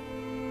祸，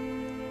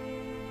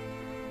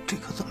这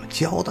可怎么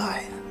交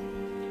代呀？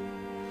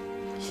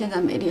现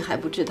在美丽还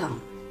不知道，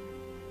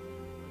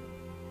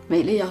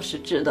美丽要是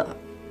知道，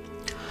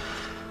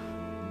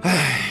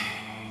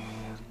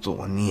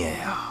作孽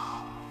呀！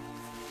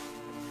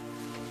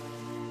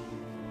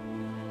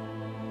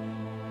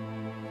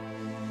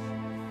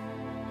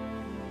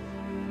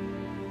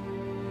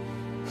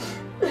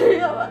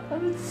要把他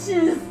们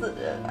气死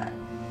这玩意儿。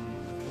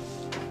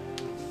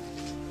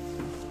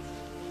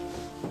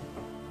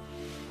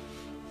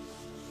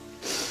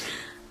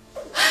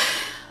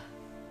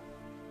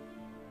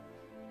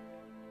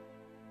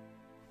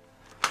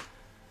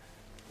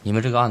你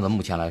们这个案子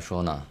目前来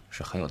说呢，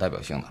是很有代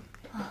表性的。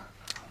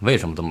为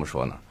什么这么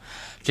说呢？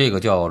这个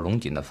叫龙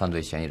锦的犯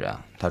罪嫌疑人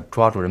啊，他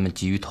抓住人们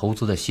急于投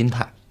资的心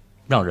态，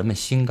让人们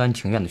心甘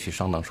情愿的去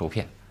上当受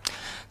骗，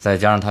再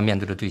加上他面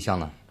对的对象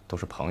呢都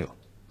是朋友，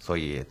所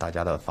以大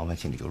家的防范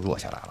心理就弱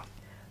下来了。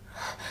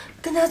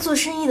跟他做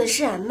生意的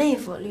是俺妹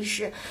夫律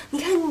师，你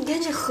看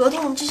这合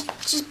同，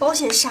这保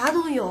险啥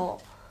都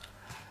有。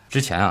之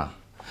前啊，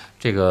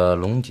这个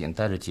龙锦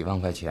带着几万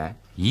块钱，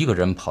一个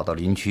人跑到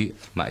林区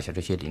买下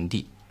这些林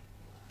地。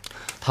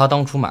他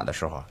当初买的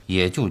时候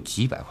也就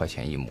几百块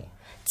钱一亩，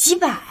几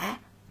百，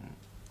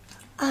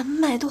俺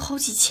买都好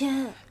几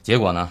千。结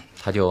果呢，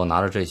他就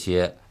拿着这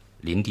些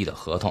林地的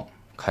合同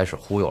开始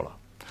忽悠了，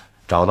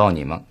找到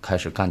你们，开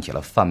始干起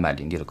了贩卖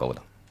林地的勾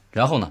当。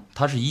然后呢，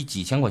他是以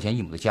几千块钱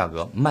一亩的价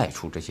格卖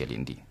出这些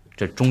林地，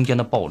这中间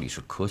的暴利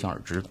是可想而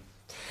知的。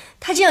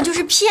他这样就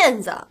是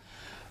骗子。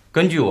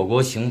根据我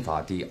国刑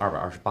法第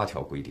228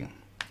条规定，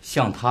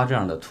像他这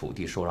样的土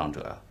地受让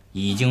者啊，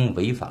已经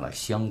违反了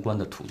相关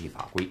的土地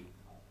法规。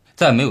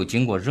在没有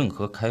经过任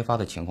何开发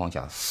的情况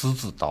下私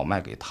自倒卖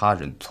给他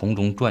人，从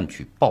中赚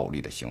取暴利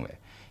的行为，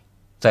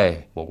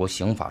在我国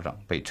刑法上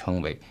被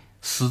称为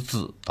私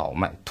自倒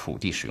卖土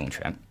地使用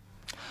权。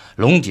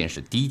龙锦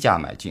是低价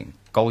买进，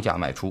高价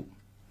卖出，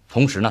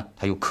同时呢，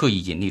他又刻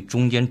意隐匿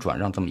中间转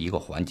让这么一个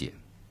环节，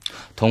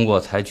通过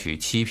采取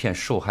欺骗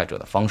受害者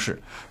的方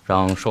式，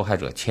让受害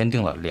者签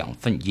订了2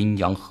份阴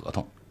阳合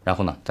同，然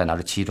后呢，再拿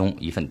着其中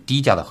一份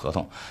低价的合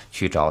同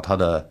去找他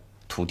的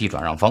土地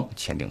转让方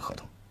签订合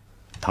同。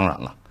当然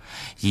了，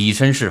以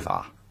身试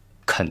法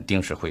肯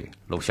定是会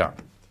露馅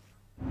的。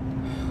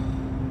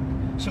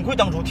幸亏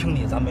当初听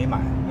你，咱没买，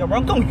要不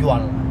然更冤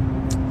了。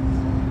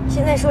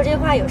现在说这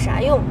话有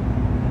啥用？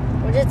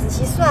我这仔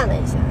细算了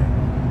一下，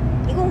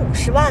一共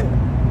50万呢。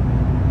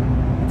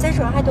再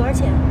说还多少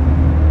钱？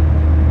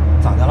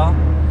咋的了？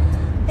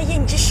哎呀，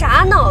你这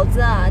啥脑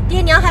子啊？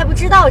爹娘还不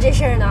知道这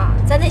事儿呢，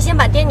咱得先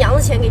把爹娘的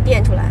钱给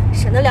垫出来，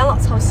省得两老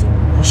操心。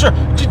不是，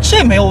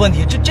这没有问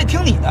题，这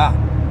听你的。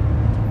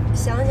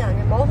想想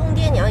这毛峰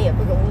爹娘也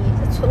不容易，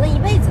他存了一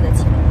辈子的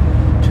钱。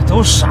这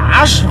都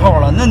啥时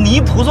候了？那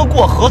泥菩萨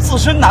过河，自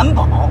身难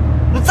保。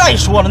那再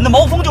说了，那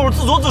毛峰就是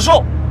自作自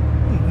受，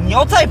你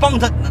要再帮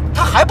他，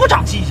他还不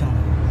长记性呢。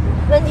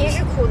问题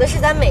是苦的是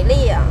咱美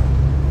丽呀。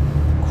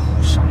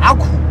苦啥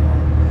苦啊？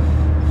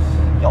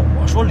要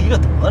我说离了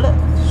得了。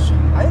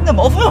啥呀？那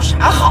毛峰有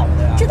啥好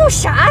的呀？这都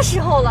啥时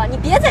候了？你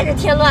别在这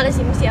添乱了，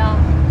行不行？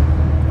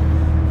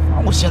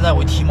我现在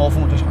我一提毛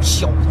峰我就想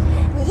笑他。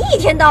你一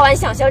天到晚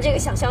想笑这个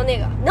想笑那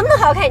个，能不能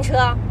好好开你车？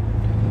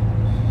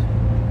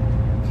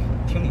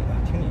听你的，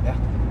听你的。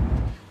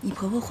你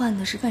婆婆患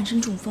的是半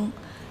身中风，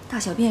大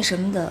小便什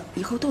么的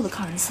以后都得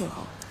靠人伺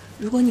候。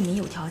如果你们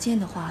有条件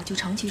的话，就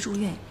长期住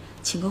院，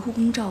请个护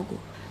工照顾。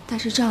但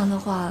是这样的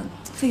话，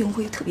费用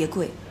会特别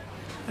贵，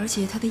而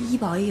且她的医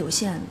保也有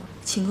限了，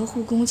请个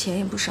护工钱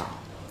也不少。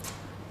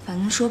反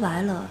正说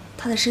白了，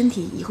她的身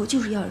体以后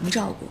就是要人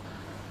照顾，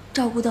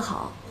照顾得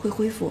好会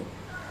恢复，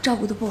照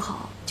顾得不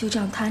好就这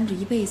样瘫着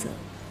一辈子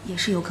也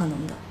是有可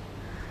能的。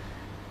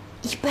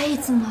一辈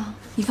子吗？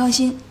你放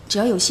心，只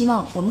要有希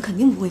望，我们肯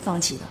定不会放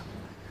弃的。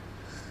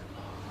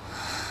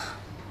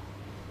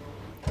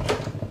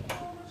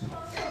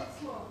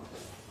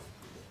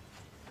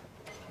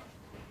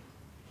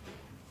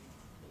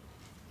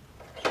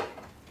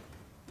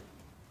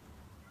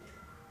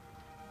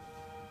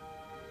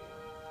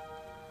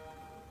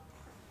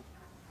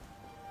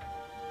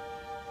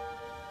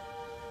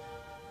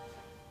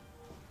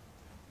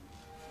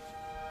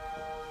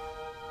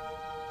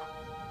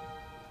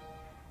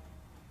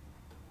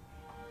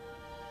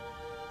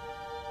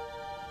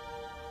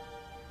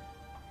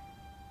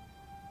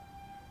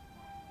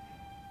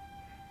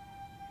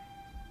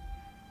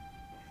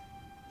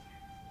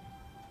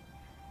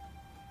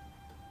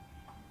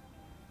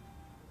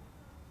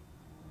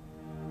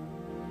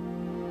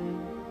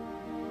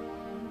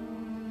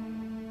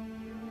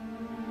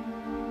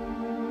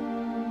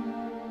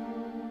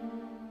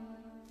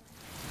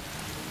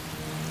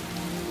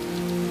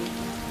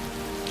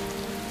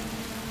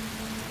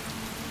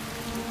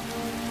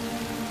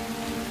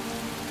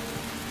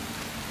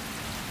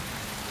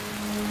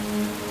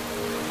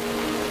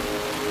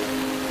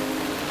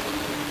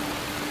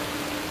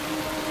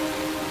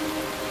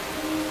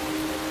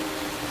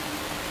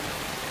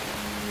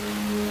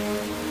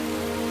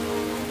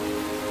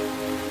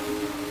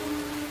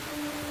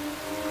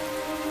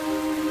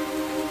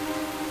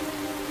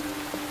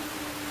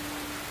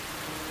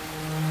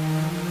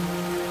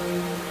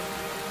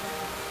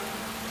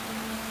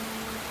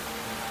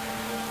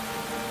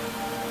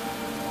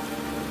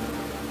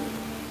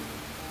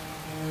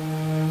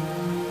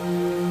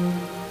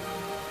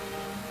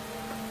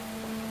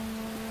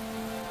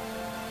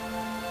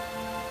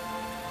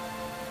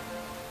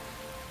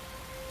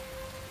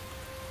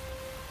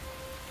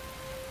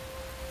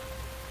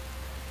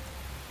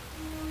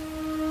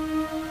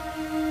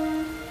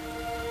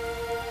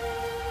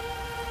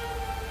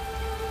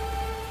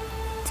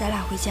咱俩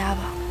回家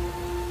吧。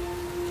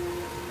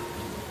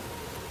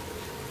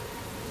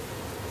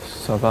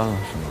下班了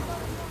是吗？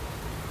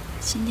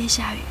今天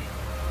下雨，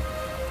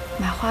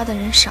买花的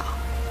人少。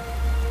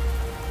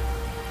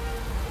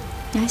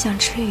娘想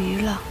吃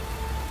鱼了，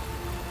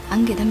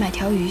俺给她买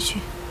条鱼去。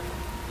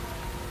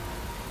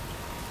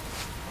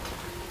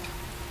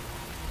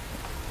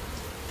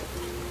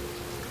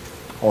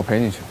我陪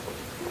你去。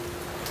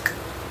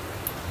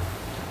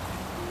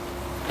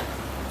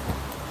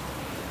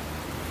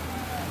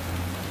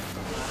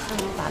那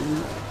我把你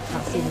脑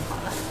记好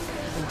了，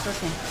多少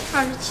钱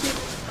？27。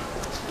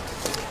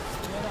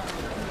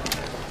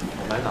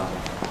我来拿了。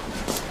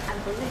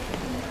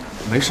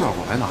没事，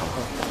我来拿了。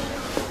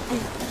哎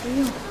呀，不用。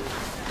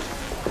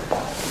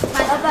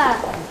老板，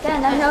给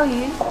俺拿条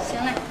鱼。行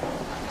嘞。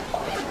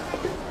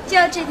就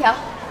要这条。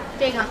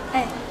这个。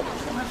哎。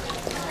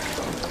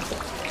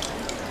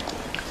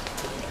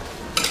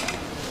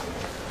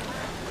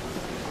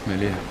美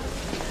丽，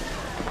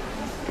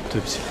对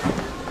不起。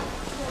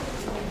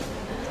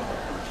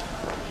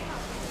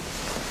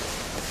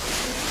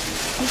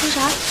你说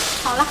啥？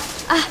好了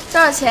啊，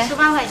多少钱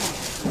？18块钱。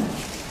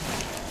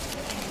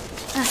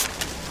嗯，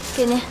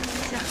给您。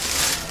行。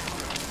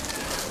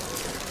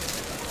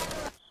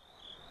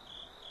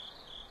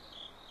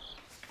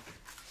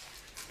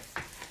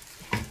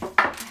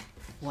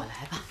我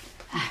来吧。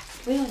哎，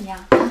不用娘，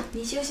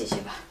您休息去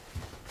吧。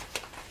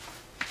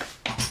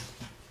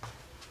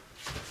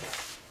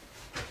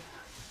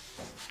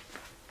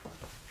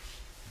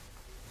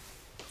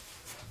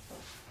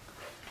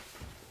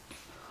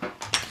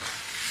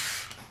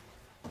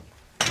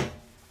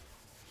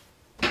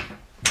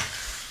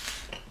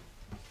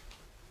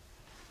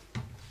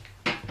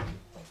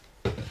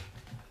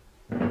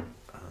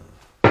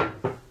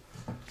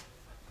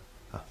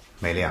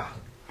美丽啊，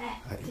哎，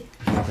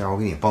要不然我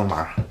给你帮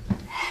忙？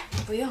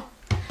不用，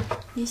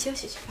您休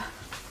息去吧。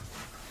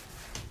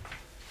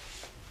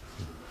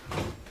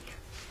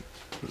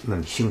那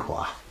你辛苦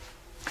啊。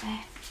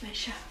哎，没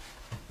事儿。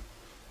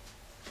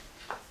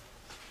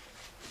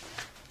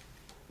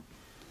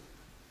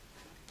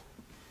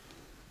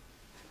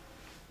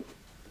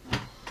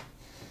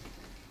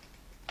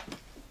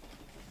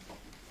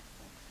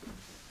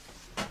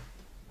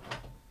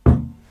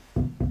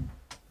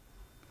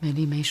美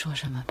丽没说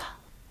什么吧？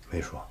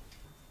没说。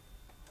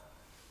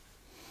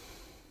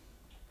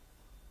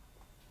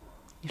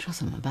你说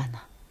怎么办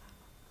呢？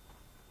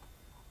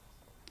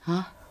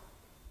啊？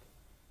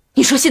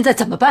你说现在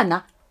怎么办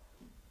呢？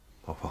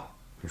老婆，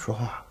你说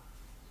话，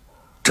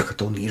这可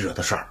都你惹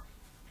的事儿。